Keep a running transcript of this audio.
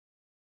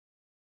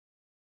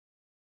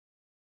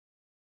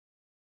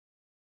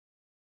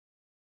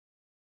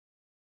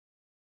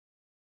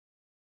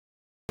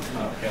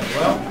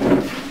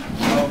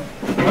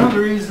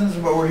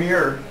reason why we're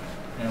here,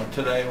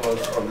 today or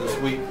this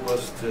week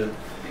was to,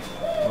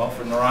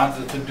 for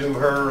Naranza to do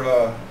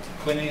her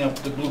cleaning up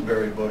the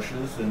blueberry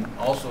bushes, and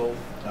also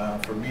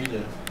for me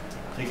to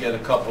get a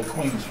couple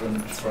queens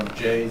from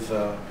Jay's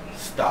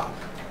stock.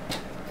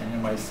 And you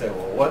might say,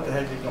 well, what the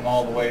heck, you come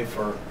all the way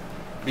for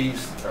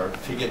bees or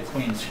to get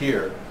queens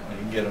here, and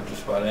you can get them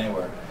just about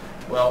anywhere.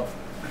 Well,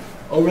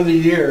 over the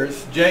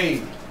years,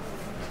 Jay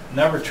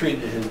never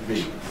treated his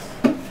bees,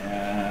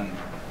 and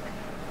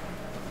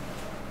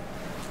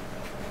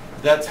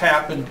that's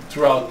happened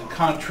throughout the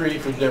country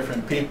for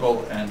different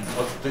people. And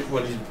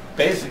what he's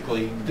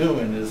basically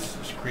doing is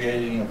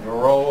creating a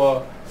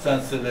varroa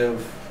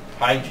sensitive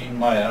hygiene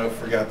mite. I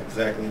forgot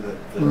exactly the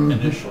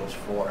initials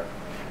for it.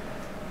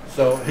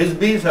 So his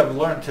bees have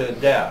learned to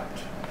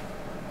adapt.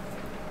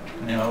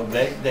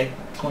 They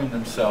clean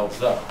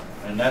themselves up,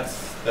 and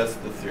that's the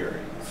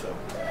theory.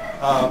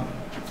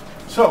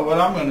 So what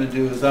I'm going to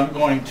do is I'm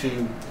going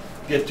to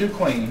get 2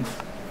 queens,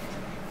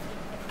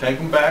 take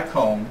them back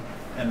home,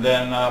 and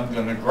then I'm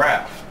going to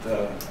graft.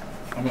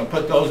 I'm going to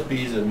put those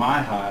bees in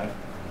my hive,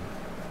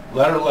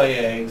 let her lay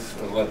eggs,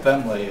 or let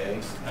them lay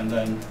eggs, and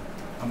then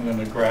I'm going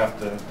to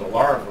graft the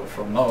larvae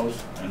from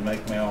those and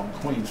make my own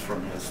queens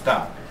from his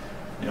stock.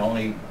 The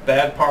only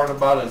bad part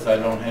about it is I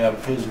don't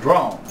have his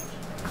drone,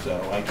 so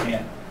I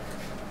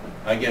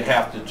get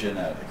half the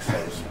genetics,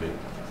 so to speak.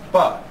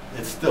 But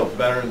it's still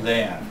better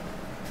than.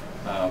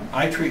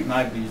 I treat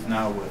my bees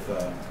now with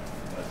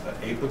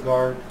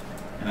Apiguard,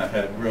 and I've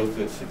had real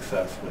good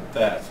success with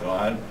that. So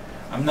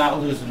I'm not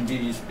losing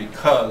bees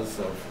because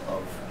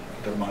of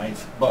the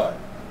mites, but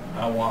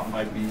I want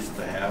my bees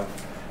to have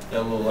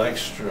that little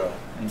extra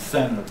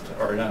incentive,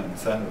 or not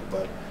incentive,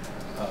 but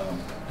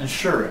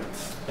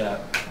insurance that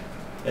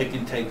they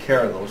can take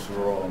care of those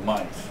varroa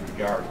mites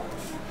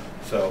regardless.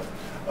 So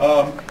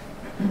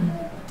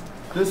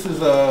this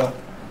is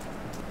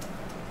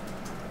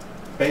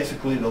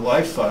basically the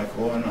life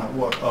cycle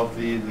of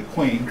the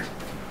queen.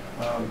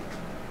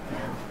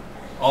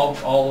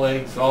 All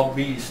eggs, all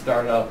bees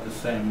start out the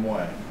same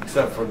way,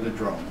 except for the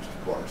drones,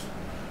 of course.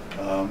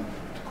 The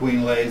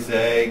queen lays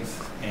eggs,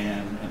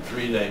 and in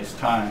 3 days'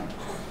 time,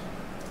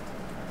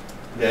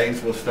 the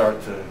eggs will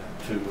start to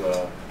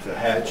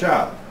hatch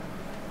out.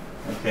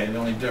 Okay, the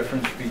only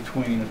difference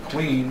between a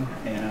queen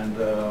and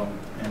a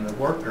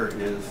worker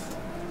is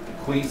the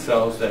queen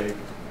cells, the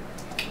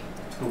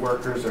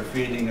workers are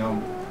feeding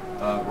them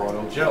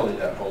royal jelly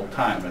that whole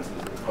time, as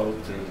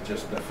opposed to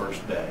just the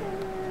first day.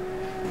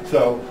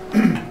 So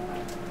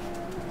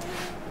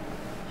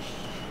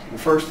the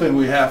first thing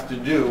we have to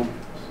do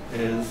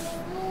is,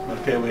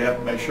 we have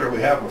to make sure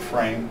we have a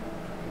frame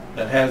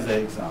that has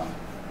eggs on it.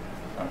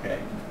 Okay,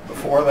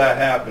 before that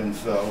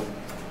happens, though,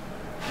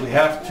 we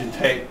have to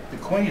take the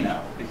queen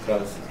out,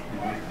 because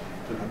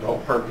the whole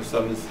purpose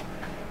of it is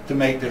to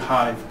make the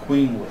hive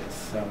queenless.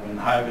 So when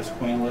the hive is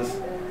queenless,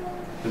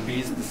 the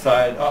bees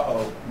decide,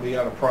 uh-oh, we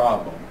got a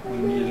problem. We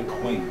need a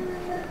queen.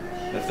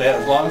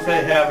 As long as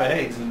they have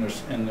eggs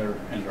in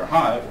their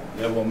hive,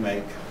 they will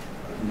make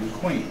new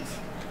queens.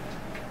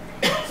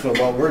 So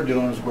what we're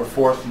doing is we're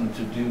forcing them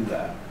to do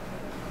that.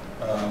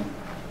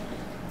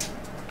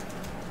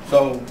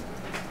 So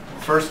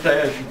first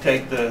day, as you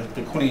take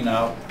the queen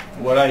out,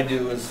 what I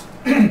do is,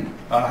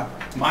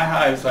 my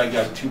hives, I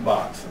got 2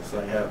 boxes.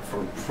 I have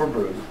for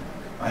brood.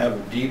 I have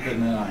a deep,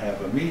 and then I have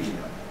a medium.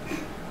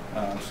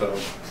 So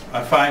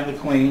I find the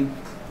queen,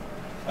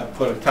 I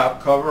put a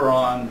top cover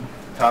on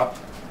top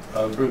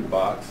brood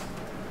box.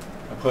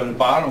 I put a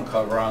bottom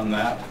cover on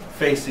that,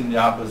 facing the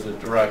opposite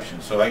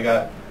direction. So I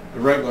got the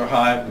regular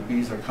hive, the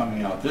bees are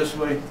coming out this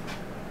way.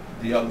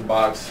 The other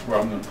box where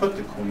I'm going to put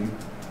the queen,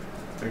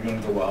 they're going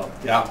to go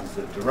out the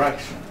opposite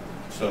direction.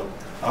 So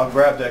I'll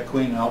grab that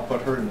queen and I'll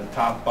put her in the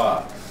top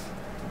box.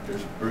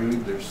 There's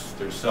brood,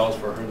 there's cells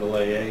for her to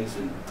lay eggs,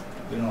 and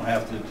we don't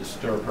have to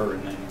disturb her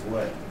in any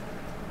way.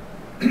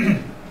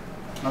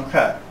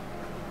 Okay.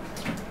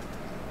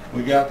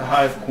 We got the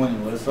hive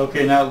queenless.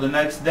 Okay, now the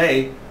next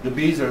day, the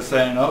bees are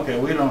saying, okay,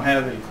 we don't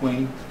have a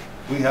queen,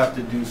 we have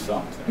to do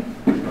something.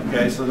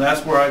 Okay, so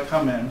that's where I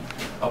come in.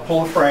 I'll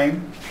pull a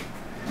frame,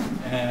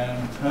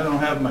 and I don't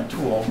have my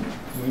tool.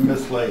 We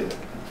mislaid it.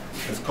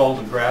 It's called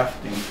the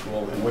grafting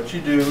tool. And what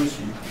you do is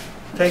you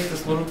take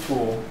this little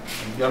tool,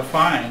 and you got to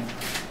find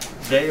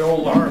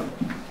day-old larvae.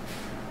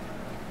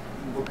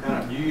 What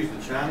kind of, you use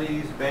the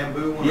Chinese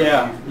bamboo one?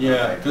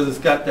 Yeah, because it's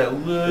got that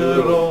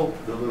little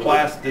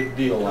plastic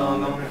deal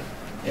on it.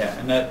 Yeah,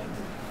 and that,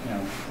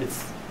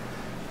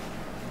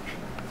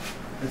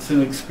 it's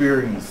an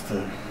experience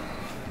to.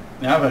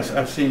 Now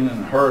I've seen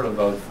and heard of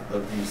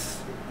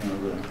these,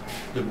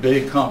 the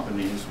big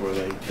companies where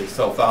they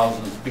sell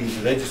thousands of bees,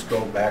 and they just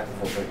go back and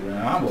forth, and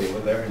I'm over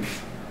there and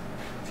just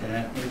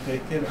gently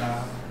pick it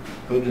out,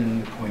 put it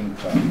in the queen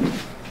cup.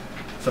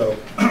 So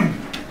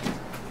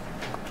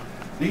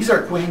these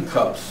are queen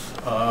cups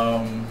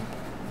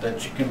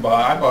that you can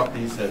buy. I bought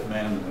these at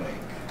Man and Lake.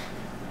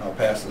 I'll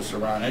pass this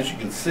around. As you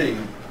can see,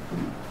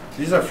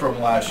 these are from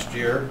last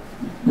year.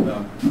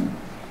 The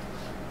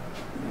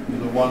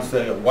ones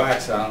that have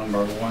wax on them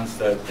are the ones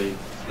that they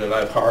that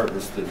I've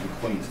harvested in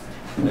queens.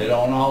 They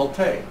don't all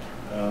take.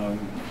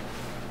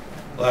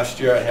 Last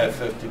year I had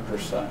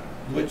 50%,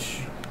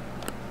 which,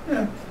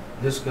 yeah.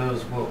 This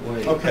goes what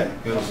way? Okay.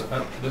 It goes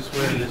up this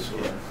way or this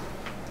way?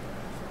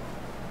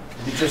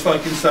 It's just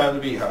like inside the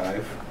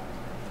beehive,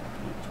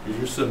 because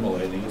you're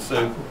simulating it.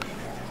 So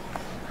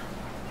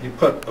you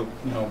put a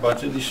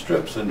bunch of these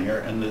strips in here,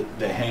 and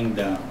they hang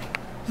down.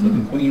 So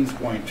the queen's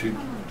going to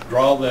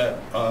draw that.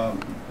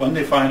 When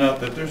they find out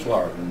that there's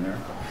larvae in there,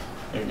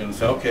 they're going to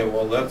say, okay,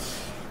 well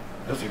that's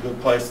a good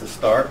place to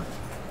start,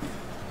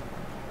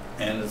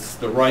 and it's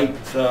the right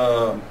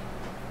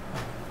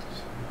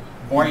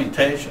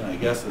orientation, I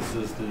guess,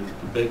 is the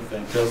big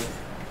thing, because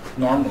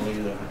normally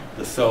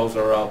the cells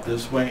are out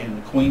this way, and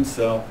the queen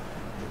cell,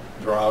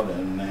 they're out at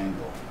an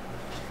angle.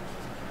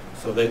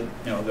 So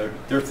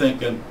they're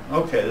thinking,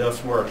 okay, that's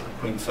where the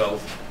queen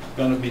cell's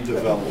going to be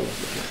developed.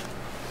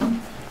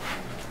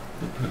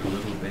 They put a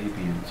little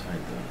baby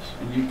inside those.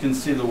 And you can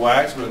see the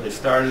wax where they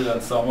started on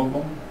some of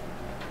them,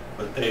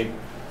 but they,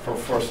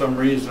 for some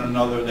reason or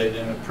another, they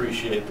didn't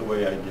appreciate the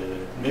way I did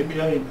it.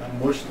 Maybe I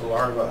mushed the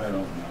larvae, I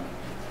don't know.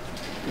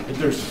 But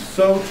they're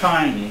so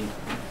tiny,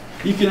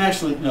 you can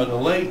actually,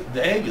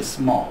 the egg is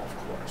small, of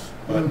course,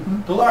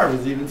 but the larva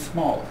is even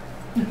smaller.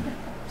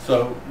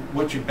 So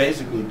what you're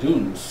basically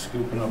doing is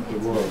scooping up the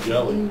royal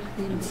jelly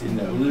and seeing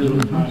that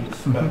little tiny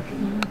speck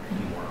in there.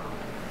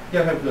 You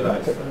gotta have good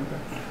eyesight.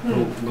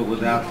 But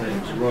without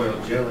the royal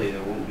jelly,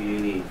 there won't be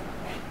any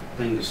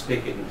thing to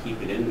stick it and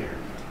keep it in there.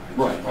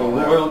 Right. The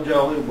royal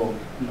jelly will,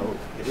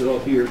 it'll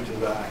adhere to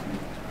that.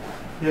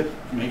 You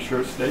have to make sure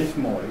it stays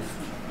moist.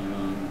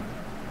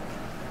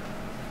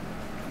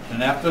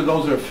 And after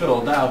those are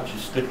filled out, you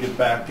stick it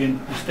back in.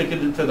 You stick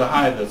it into the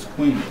hive that's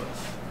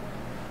queenless.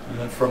 And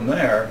then from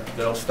there,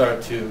 they'll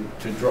start to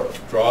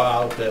draw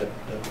out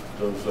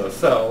those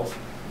cells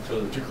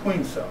so that you're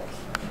queen cells.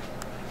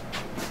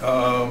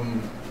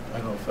 I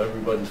don't know if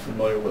everybody's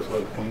familiar with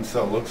what a queen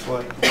cell looks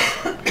like.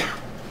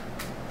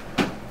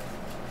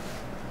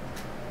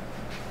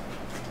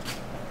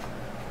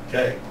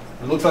 Okay,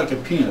 it looks like a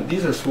peanut.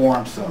 These are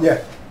swarm cells.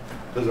 Yeah.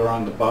 Because they're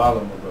on the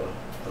bottom of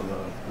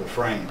the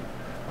frame.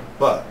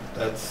 But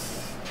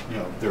that's,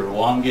 they're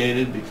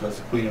elongated because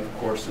the queen, of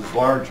course, is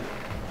larger.